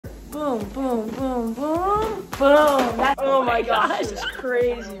boom, boom, boom, boom, boom. That's, oh my gosh, it's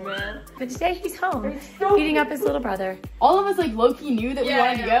crazy, man. But today he's home, beating up his little brother. All of us like low-key knew that we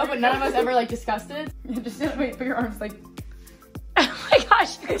wanted to go, but none of us ever like discussed it. Just wait for your arms like. Oh my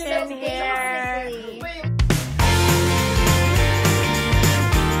gosh, you're in here. Wait.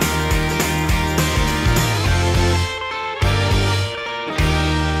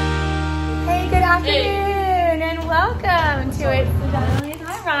 Hey, good afternoon, and welcome to It's the Donnellys.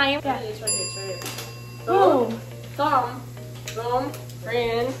 Hi, Ryan. Yeah, it's right here, it's right here. Boom, thumb, boom,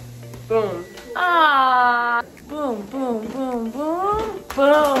 Brennan, boom. Ah, boom, boom, boom, boom,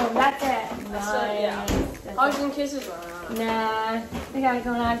 boom. That's it. Nice. Yeah. Hugs and kisses. Nah, we got it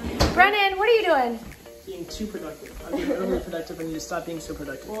going on. Brennan, what are you doing? Being too productive. I'm being overly productive. I need to stop being so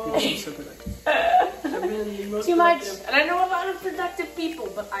productive. People seem so productive. I've been the most Too much. productive. And I know a lot of productive people,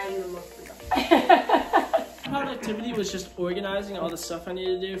 but I am the most productive. Productivity was just organizing all the stuff I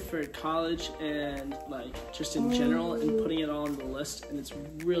needed to do for college and like just in general and putting it all on the list, and it's a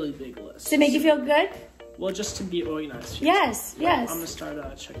really big list. Does it make you feel good? Well, just to be organized. Yes, yes. I'm gonna start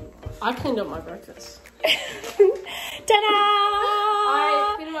checking them off. I cleaned up my breakfast. Ta-da!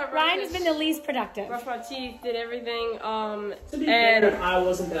 I cleaned up my breakfast. Ryan has been the least productive. Brushed my teeth, did everything. To be fair, I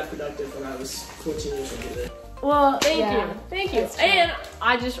wasn't that productive when I was 14 years old either. Well, Thank you. And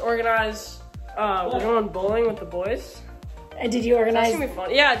I just organized. We're going bowling with the boys. Did you organize? That's gonna be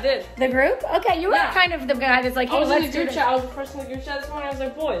fun. Yeah, I did. The group? Okay, you were kind of the guy that's like, hey, let's do it. I was the first in the group chat this morning. I was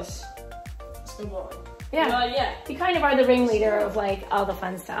like, boys, let's go bowling. Yeah. Yeah. You kind of are the ringleader of like all the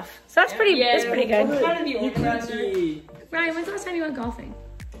fun stuff. So that's pretty. That's pretty good. I'm kind of the organizer. Ryan, when's the last time you went golfing?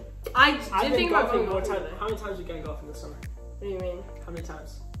 I've been think golfing about more time. How many times have you gone golfing this summer? What do you mean? How many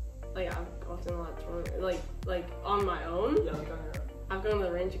times? Like I've golfed in a lot of like on my own. Yeah, like on your own. I've gone to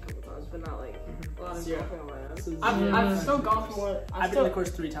the range a couple times, but not like a lot of golfing on my own. So I've still golfed more. I've been to the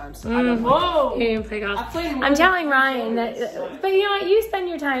course 3 times. Whoa! You didn't play golf. I played more I'm telling Ryan that, but you know what? You spend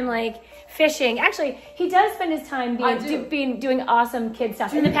your time like fishing. Actually, he does spend his time doing awesome kid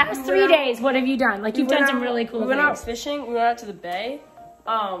stuff. In the past 3 days, what have you done? Like you've done some really cool things. We went out fishing. We went out to the bay.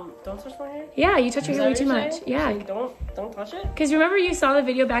 Don't touch my hair. Yeah, you touch your hair way too much. Yeah. Like, don't touch it. Because remember you saw the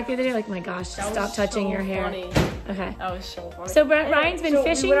video back the other day, like, my gosh, stop touching your hair. Funny. Okay. That was so funny. So Ryan's been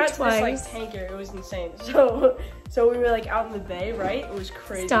fishing we went out twice. To this, like, tanker. It was insane. So we were like out in the bay, right? It was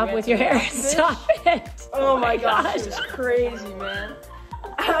crazy. Stop with your hair. Stop it. Oh my gosh, it was crazy, man.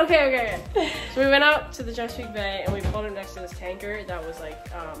 Okay. So we went out to the Chesapeake Bay and we pulled up next to this tanker that was like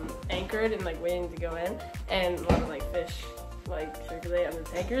anchored and like waiting to go in, and a lot of like fish like circulate on the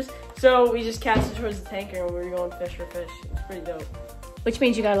tankers. So we just cast it towards the tanker and we were going fish for fish. It's pretty dope. Which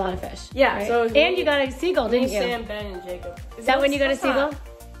means you got a lot of fish. Yeah. Right? So and you got a seagull, didn't you? Sam, Ben, and Jacob. Is that when you got a seagull?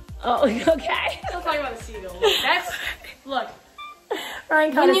 Oh, okay. Don't talk about the seagull. Look.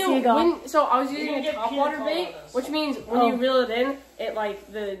 Ryan caught a seagull. So I was using a topwater bait, which means when you reel it in, it like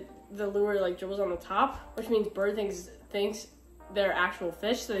the lure like dribbles on the top, which means bird thinks they're actual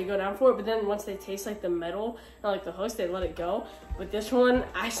fish, so they go down for it. But then once they taste like the metal or like the hooks, they let it go. But this one,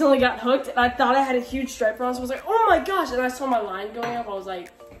 I accidentally got hooked, and I thought I had a huge striper on, so I was like, oh my gosh! And I saw my line going up. I was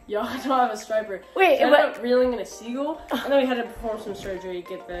like, yo, I don't have a striper. Wait, so I ended up reeling in a seagull, and then we had to perform some surgery,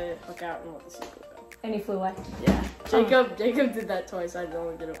 get the hook out, and let the seagull go. And he flew away. Yeah. Jacob did that twice. I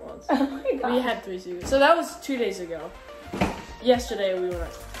only did it once. Oh my god. We had 3 seagulls. So that was 2 days ago. Yesterday we went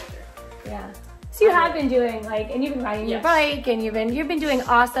out to the tanker. Yeah. So you have been doing and you've been riding your bike, and you've been doing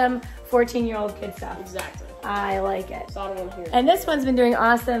awesome 14-year-old kid stuff. Exactly. I like it. So I don't want to hear it. And this one's been doing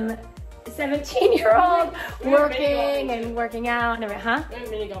awesome 17-year-old working and working out and everything, huh? We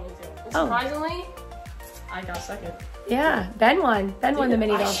went mini golfing too. And surprisingly, I got second. Yeah, Ben won. Ben won the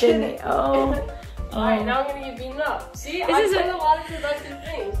mini golf, didn't he? Oh. Alright, now I'm gonna get beaten up. See, I've done a lot of productive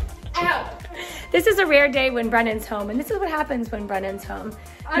things. Ow! This is a rare day when Brennan's home, and this is what happens when Brennan's home.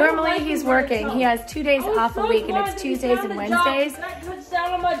 Normally he's working. He has 2 days off a week, and it's Tuesdays and Wednesdays. That cuts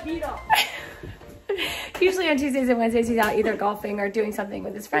down on my beat up. Usually on Tuesdays and Wednesdays he's out either golfing or doing something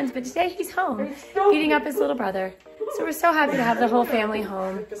with his friends, but today he's home, beating up his little brother. So we're so happy to have the whole family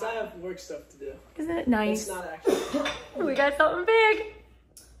home. Because I have work stuff to do. Isn't it nice? It's not actually. We got something big.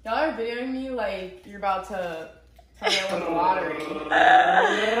 Y'all are videoing me like you're about to try to win the lottery. Woo!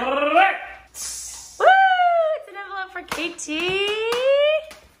 It's an envelope for KT.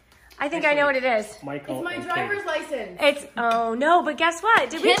 I think I know what it is. Michael. It's my driver's license. It's, oh no, but guess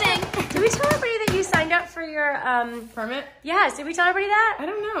what? Did we tell everybody that you signed up for your, permit? Yes, did we tell everybody that? I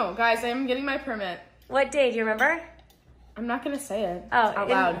don't know. Guys, I'm getting my permit. What day, do you remember? I'm not gonna say it out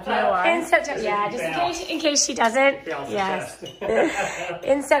loud. Do you know why? In September. Yeah, just in case she doesn't. Yes.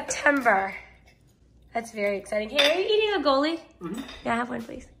 In September. That's very exciting. Hey, are you eating a goalie? Mm-hmm. Yeah, have one,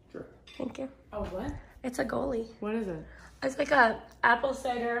 please. Sure. Thank you. Oh, what? It's a goalie. What is it? It's like a apple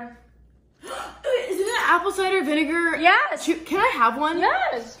cider. Isn't it apple cider vinegar? Yes. Can I have one?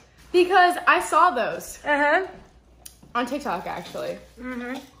 Yes. Because I saw those Uh-huh. on TikTok, actually.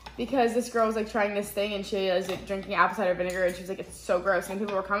 Mm-hmm. Because this girl was like trying this thing and she was like drinking apple cider vinegar and she was like, it's so gross. And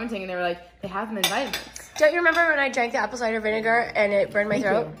people were commenting and they were like, they have them in vitamins. Don't you remember when I drank the apple cider vinegar and it burned my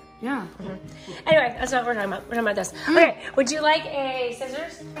throat? Yeah. Anyway, that's not what we're talking about. We're talking about this. Okay, would you like a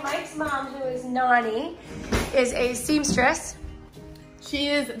scissors? Mike's mom, who is Nani, is a seamstress. She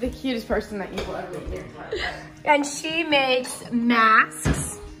is the cutest person that you will ever meet in your entire life. And she makes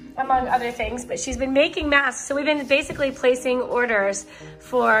masks, among other things, but she's been making masks. So we've been basically placing orders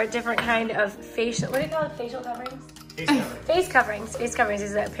for different kind of facial, what do you call it, facial coverings? Face coverings. Face coverings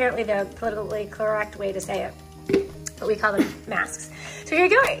is apparently the politically correct way to say it, but we call them masks. So here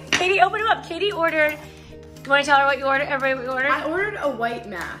you go. Katie, open them up. Katie ordered, you want to tell her what you ordered, everybody what you ordered? I ordered a white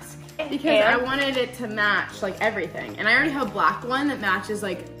mask because I wanted it to match like everything. And I already have a black one that matches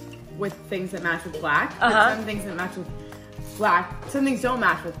like with things that match with black. But some things that match with black, some things don't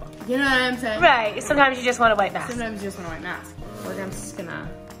match with black. You know what I'm saying? Right. Sometimes you just want a white mask. Sometimes you just want a white mask. We're just gonna...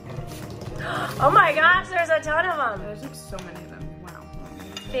 Oh my gosh, there's a ton of them. There's like so many of them. Wow.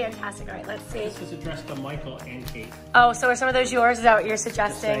 Fantastic. All right, let's see. This was addressed to Michael and Kate. Oh, so are some of those yours? Is that what you're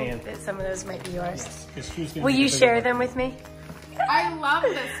suggesting? saying. That some of those might be yours? Yes, Will you share them with me? I love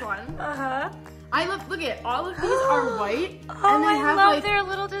this one. Uh-huh. I love, look at all of these are white. Oh, and they I have love like their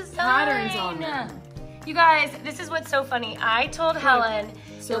little design. patterns on them. You guys, this is what's so funny. I told Helen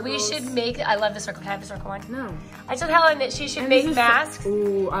that we circles. should make, I love the circle. Can I have the circle one? No. I told Helen that she should And make this is masks.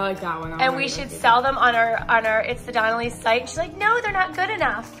 Ooh, I like that one. And we should sell them on our It's the Donnellys site. She's like, no, they're not good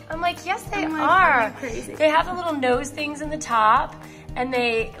enough. I'm like, yes, they are. crazy. They have the little nose things in the top, and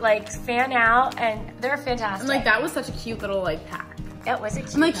they like fan out, and they're fantastic. I'm like, that was such a cute little like pack. That was a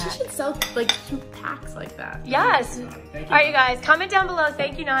cute I'm like, pack. she should sell like cute packs like that. Yes. Thank you. All right, you guys, comment down below.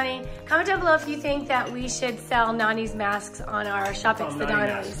 Thank you, Nani. Comment down below if you think that we should sell Nani's masks on our shop. It's the Nani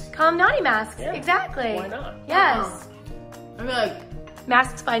Donnellys. masks. Call them Nani masks. Yeah. Exactly. Why not? Yes. I'd be like,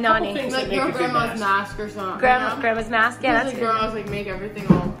 Masks by Nani. things like that make your a good grandma's mask. mask or something. Grandma's mask. Yeah, that's like good. grandma's like make everything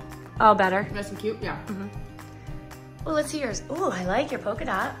all Oh, better. nice and cute. Yeah. Oh, let's see yours. Oh, I like your polka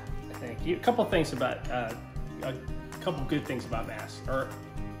dot. Thank you. A couple things about, a couple good things about masks. Or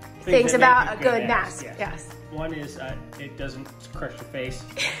Things that about make a good mask. Yes. Yes. One is it doesn't crush your face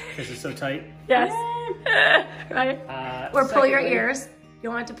because it's so tight. Yes. Right. Or pull your Secondly- ears. You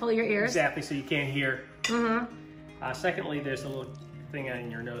don't want it to pull your ears. Exactly, so you can't hear. Mm-hmm. Secondly, there's a little thing on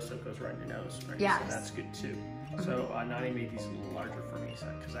your nose, so it goes right in your nose. Right? Yes. So that's good too. So Nani made these a little larger for me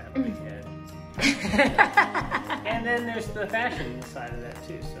because I have a big head. And then there's the fashion side of that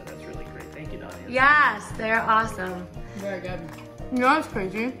too, so that's really great. Thank you, Nani. Yes, they're awesome. Very good. You know what's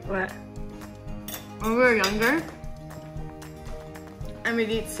crazy? What? When we were younger, and we'd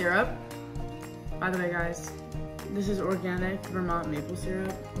eat syrup. By the way, guys, this is organic Vermont maple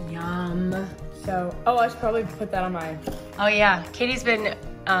syrup. Yum. So, oh, I should probably put that on my... Oh yeah, Katie's been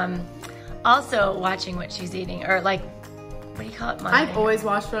also watching what she's eating, or like, what do you call it? I've always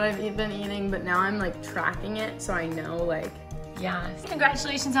watched what I've been eating, but now I'm like tracking it, so I know like... Yes.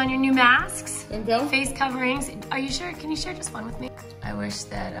 Congratulations on your new masks. Thank you. Face coverings. Are you sure? Can you share just one with me? I wish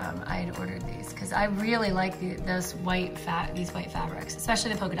that I had ordered these because I really like these white fabrics,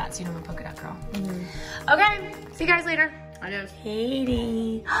 especially the polka dots. You know I'm a polka dot girl. Okay, see you guys later. Adios.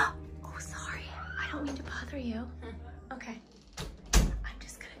 Katie. Oh, sorry. I don't mean to bother you. Okay. I'm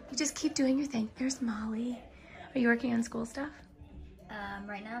just gonna, you just keep doing your thing. There's Molly. Are you working on school stuff?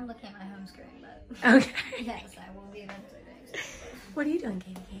 Right now I'm looking at my homeschooling, but Okay. yes, I will be eventually doing so. What are you doing,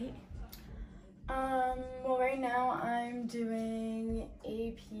 Katie? Well, right now I'm doing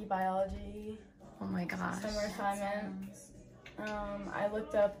AP Biology Oh my gosh. summer assignment. I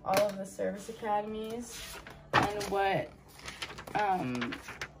looked up all of the service academies and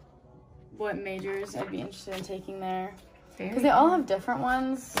what majors I'd be interested in taking there. Because they all have different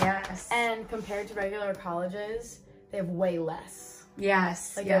ones. Yes. And compared to regular colleges, they have way less.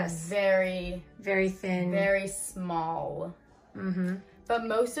 Yes. Like yes. they're Very thin. very small. Mm-hmm. But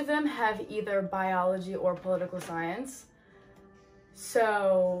most of them have either biology or political science.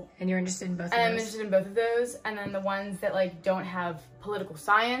 So, And you're interested in both of and I'm those? interested in both of those. And then the ones that like don't have political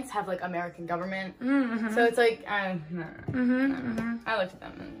science have like American government. Mm-hmm. So it's like, Mm-hmm. I looked at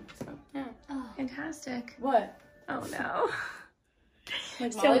them and so, yeah. Fantastic. What? Oh no.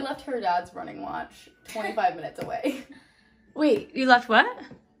 Like So- Molly left her dad's running watch 25 minutes away. Wait, you left what?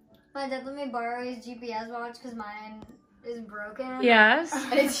 My dad let me borrow his GPS watch because mine is broken. Yes.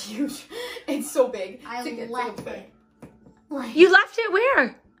 And it's huge. It's so big. I It's left so big. it. Like, You left it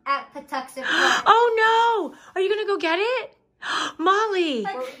where? at Patuxent. Oh no! Are you gonna go get it? Molly!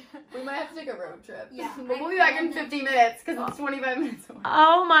 We might have to take a road trip. Yeah. We'll be back in 50 minutes because it's 25 minutes away.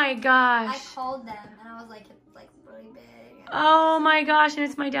 Oh my I gosh. called them and I was like, it's like really big. Oh my gosh, and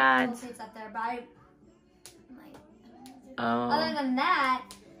it's my dad's. It's up there, but I, like, Oh. other than that,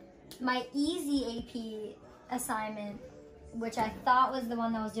 my easy AP assignment, which I thought was the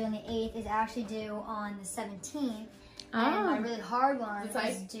one that was due on the 8th, is actually due on the 17th. And my really hard one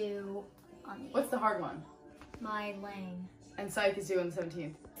is due on the 8th. What's the hard one? My Lang. And psych is due on the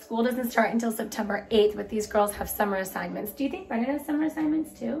 17th. School doesn't start until September 8th, but these girls have summer assignments. Do you think Brennan has summer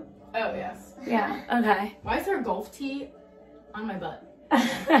assignments too? Oh, yes. Yeah, okay. Why is there a golf tee on my butt?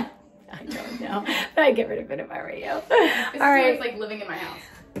 I don't know, but I'd get rid of it if I were you. It's All right. It's like living in my house.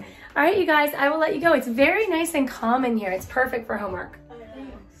 All right, you guys, I will let you go. It's very nice and calm in here. It's perfect for homework.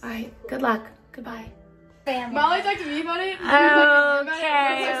 All right, good luck. Goodbye. Family. Molly talked to me about it.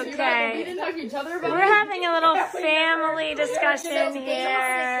 Okay. We didn't talk to each other about it. We're having a little family discussion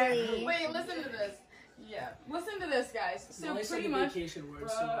here. Wait, listen to this. Yeah, listen to this, guys. So Molly said pretty the much. vacation word,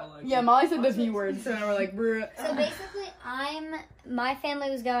 so I like Yeah, Molly said the V word, so now we're like, bruh. So basically, my family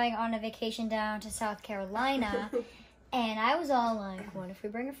was going on a vacation down to South Carolina, and I was all like, what if we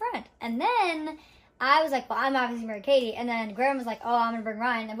bring a friend? And then I was like, well, I'm obviously bring Katie. And then Graham was like, oh, I'm going to bring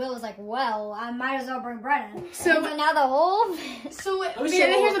Ryan. And Will was like, well, I might as well bring Brennan. So now the whole... So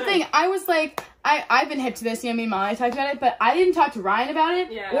here's the thing. I was like, I've been hip to this, you know, me and Molly talked about it, but I didn't talk to Ryan about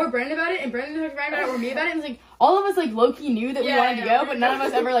it, or Brennan about it, and Brennan didn't talk to Ryan about it, or me about it. And it was like, all of us, like, low-key knew that we wanted to go, but none of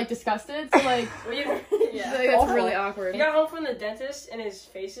us ever, like, discussed it. So, like, that's really awkward. He got home from the dentist, and his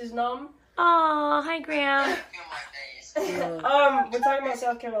face is numb. Oh, hi, Graham. We're talking about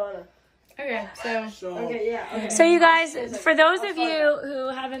South Carolina. Okay, So you guys, for those of you who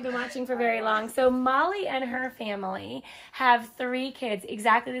haven't been watching for very long, so Molly and her family have 3 kids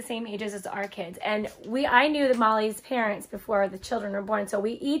exactly the same ages as our kids. And I knew that Molly's parents before the children were born. So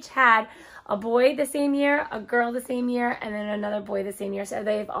we each had a boy the same year, a girl the same year, and then another boy the same year. So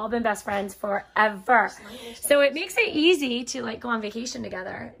they've all been best friends forever. So it makes it easy to like go on vacation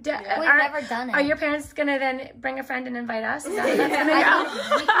together. We've never done it. Are your parents gonna then bring a friend and invite us? Is that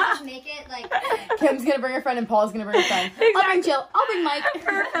We can make it like... Kim's gonna bring her friend and Paul's gonna bring a friend. I'll bring Jill. I'll bring Mike.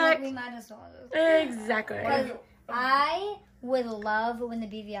 Perfect. We might as well. Exactly. I would love when the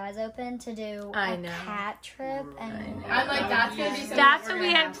BVI's open to do a cat trip. And I'm like, that's gonna be something. That's what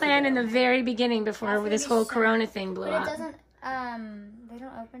we had planned in the very beginning before this whole Corona thing blew up. But it doesn't, they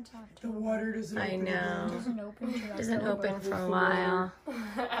don't open till October. The water doesn't open. I know. It doesn't open till Doesn't October. open for a while.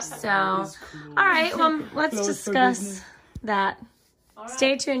 So, all right, well, let's discuss that.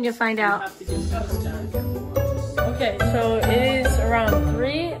 Stay tuned, you'll find out. Okay, so it is around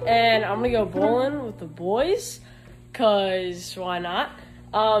 3, and I'm gonna go bowling with the boys, cause why not?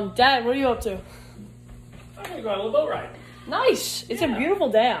 Dad, what are you up to? I'm gonna go on a little boat ride. Nice. It's a beautiful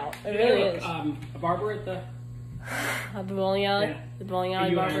day out. It really is. A barber at the bowling alley. Yeah. The bowling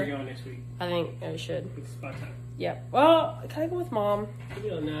alley You and I barber. are going next week. I think I should. It's about time. Yep. Well, can I go with Mom? You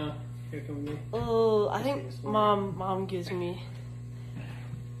don't know. Here, come with me. Oh, I think Mom gives me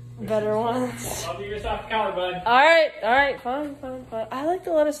better ones. I'll be your soft collar, bud. All right, fine. I like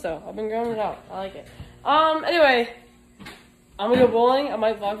the lettuce though. I've been growing it out. I like it. Anyway, I'm gonna go bowling. I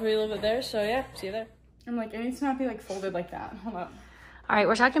might vlog for you a little bit there. So yeah, see you there. I'm like, it needs to not be like folded like that. Hold up. All right,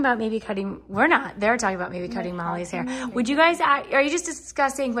 we're talking about maybe cutting, we're not, they're talking about maybe cutting Molly's hair. Would you guys, are you just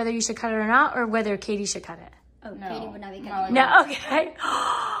discussing whether you should cut it or not, or whether Katie should cut it? Oh, No. Katie would not be No, cutting. No, okay.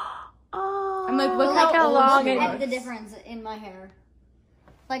 Oh, I'm like, look how old long she it looks. The difference in my hair.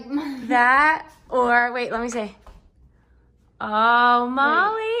 Like, that, or wait, let me see. Oh,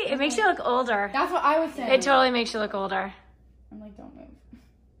 Molly, it makes you look older. That's what I was saying. It totally makes you look older. I'm like, don't move.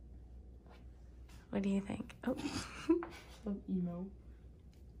 What do you think? Oh. So emo.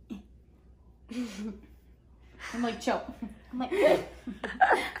 I'm like, chill. I'm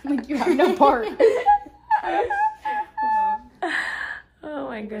like, you have no part. Oh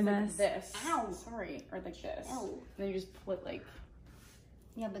my goodness. This. Ow. Sorry. Or like this. Ow. And then you just put like.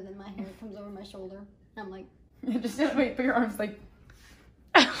 yeah, but then my hair comes over my shoulder. I'm like, just wait, put your arms like.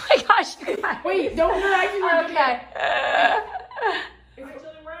 Oh my gosh. Wait, don't interact with me. Okay.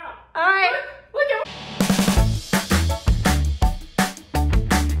 All right. Look at.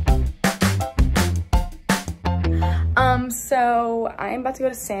 So I'm about to go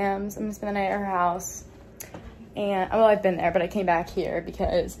to Sam's. I'm gonna spend the night at her house. And, well, I've been there, but I came back here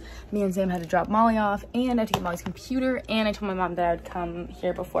because me and Sam had to drop Molly off, and I had to get Molly's computer, and I told my mom that I would come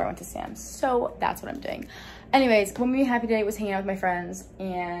here before I went to Sam's. So that's what I'm doing. Anyways, what made me happy today was hanging out with my friends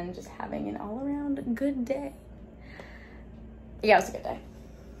and just having an all-around good day. Yeah, it was a good day.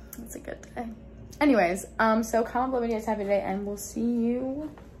 good day. Anyways, so comment below what you guys have today, and we'll see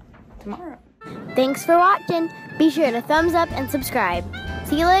you tomorrow. Thanks for watching. Be sure to thumbs up and subscribe.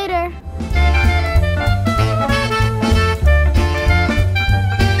 See you later.